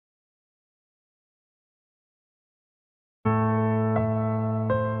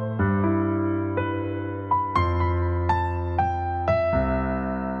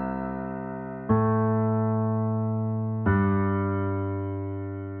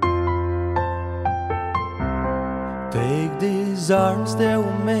Take these arms that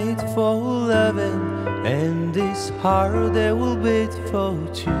were made for loving, and this heart that will beat for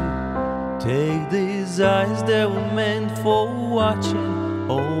two. Take these eyes that were meant for watching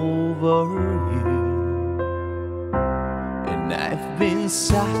over you. And I've been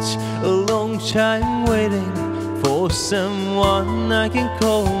such a long time waiting for someone I can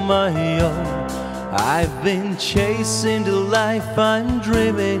call my own. I've been chasing the life I'm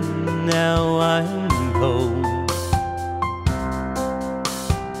dreaming, now I'm home.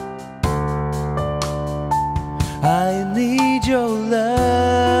 I need your love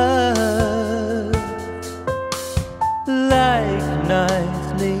like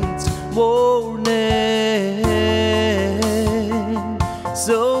night needs morning.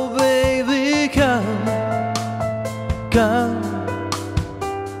 So baby, come, come,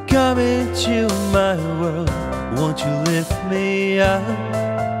 come into my world. Won't you lift me up,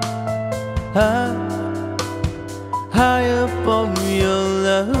 up, high up on your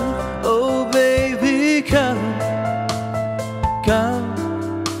love. Oh baby, come, come,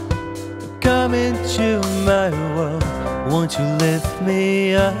 come into my world. Won't you lift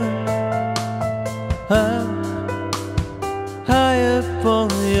me up, up, high up on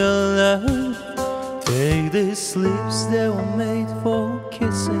your love. Take these lips that were made for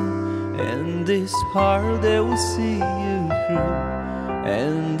kissing, and this heart that will see you through,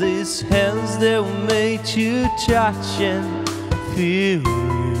 and these hands that were made to touch and feel you.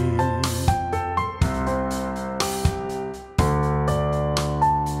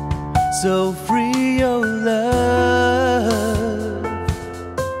 So free your love.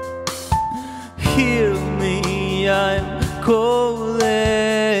 Hear me, I'm calling.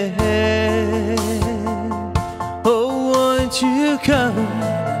 Oh, won't you come,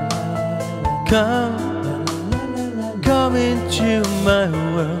 come, come into my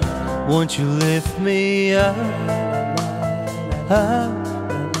world. Won't you lift me up, up,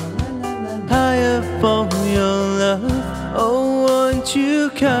 high up on your love. Oh, won't you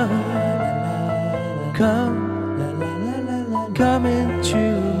come, come, come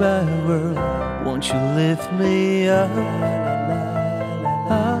into my world. Won't you lift me up,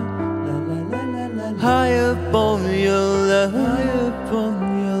 up, high up on your love, high up on